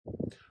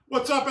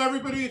What's up,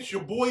 everybody? It's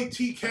your boy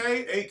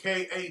TK,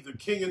 aka the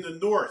King in the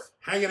North,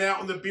 hanging out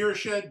in the beer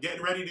shed,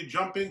 getting ready to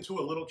jump into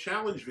a little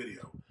challenge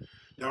video.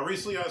 Now,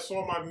 recently I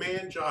saw my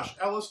man Josh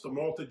Ellis, the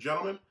Malted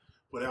Gentleman,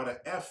 put out a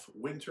F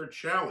Winter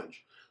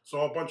Challenge.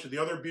 Saw a bunch of the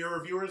other beer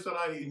reviewers that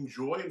I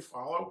enjoy and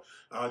follow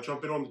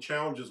jump in on the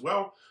challenge as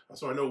well.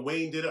 So I know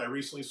Wayne did it. I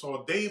recently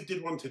saw Dave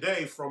did one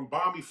today from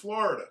balmy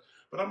Florida.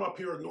 But I'm up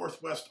here in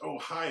Northwest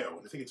Ohio,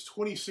 and I think it's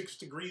 26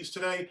 degrees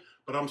today,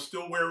 but I'm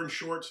still wearing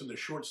shorts and the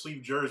short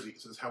sleeve jersey.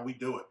 This is how we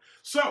do it.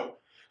 So,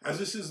 as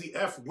this is the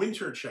F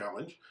Winter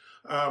Challenge,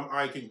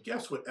 I can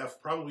guess what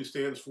F probably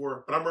stands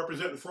for, but I'm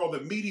representing for all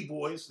the meaty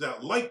boys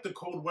that like the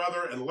cold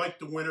weather and like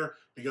the winter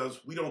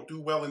because we don't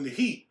do well in the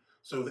heat.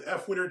 So the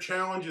F Winter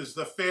Challenge is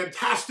the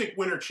Fantastic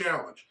Winter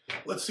Challenge.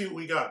 Let's see what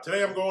we got.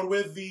 Today I'm going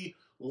with the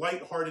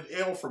Lighthearted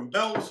Ale from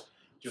Bell's.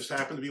 Just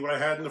happened to be what I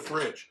had in the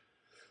fridge.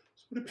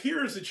 It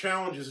appears the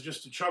challenge is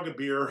just to chug a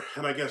beer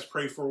and I guess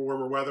pray for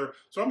warmer weather.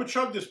 So I'm going to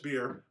chug this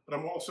beer, but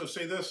I'm also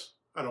say this,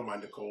 I don't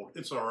mind the cold.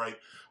 It's all right.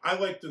 I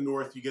like the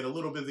North. You get a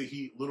little bit of the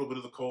heat, a little bit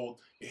of the cold.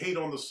 You hate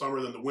on the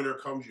summer, then the winter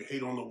comes. You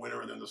hate on the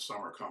winter, and then the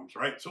summer comes,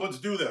 right? So let's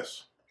do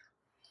this.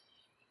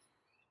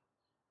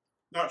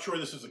 Not sure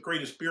this is the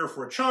greatest beer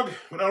for a chug,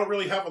 but I don't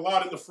really have a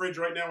lot in the fridge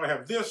right now. I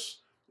have this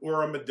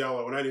or a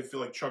Modelo, and I didn't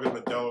feel like chugging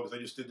Modelo because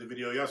I just did the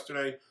video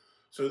yesterday.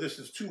 So this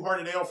is Two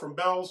Hearted Ale from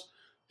Bell's.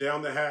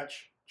 Down the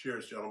hatch.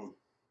 Cheers, gentlemen.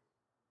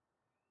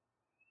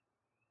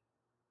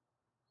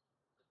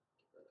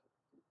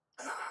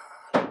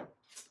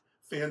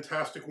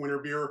 Fantastic winter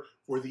beer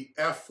for the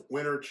F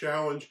Winter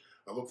Challenge.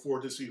 I look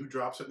forward to see who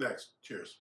drops it next. Cheers.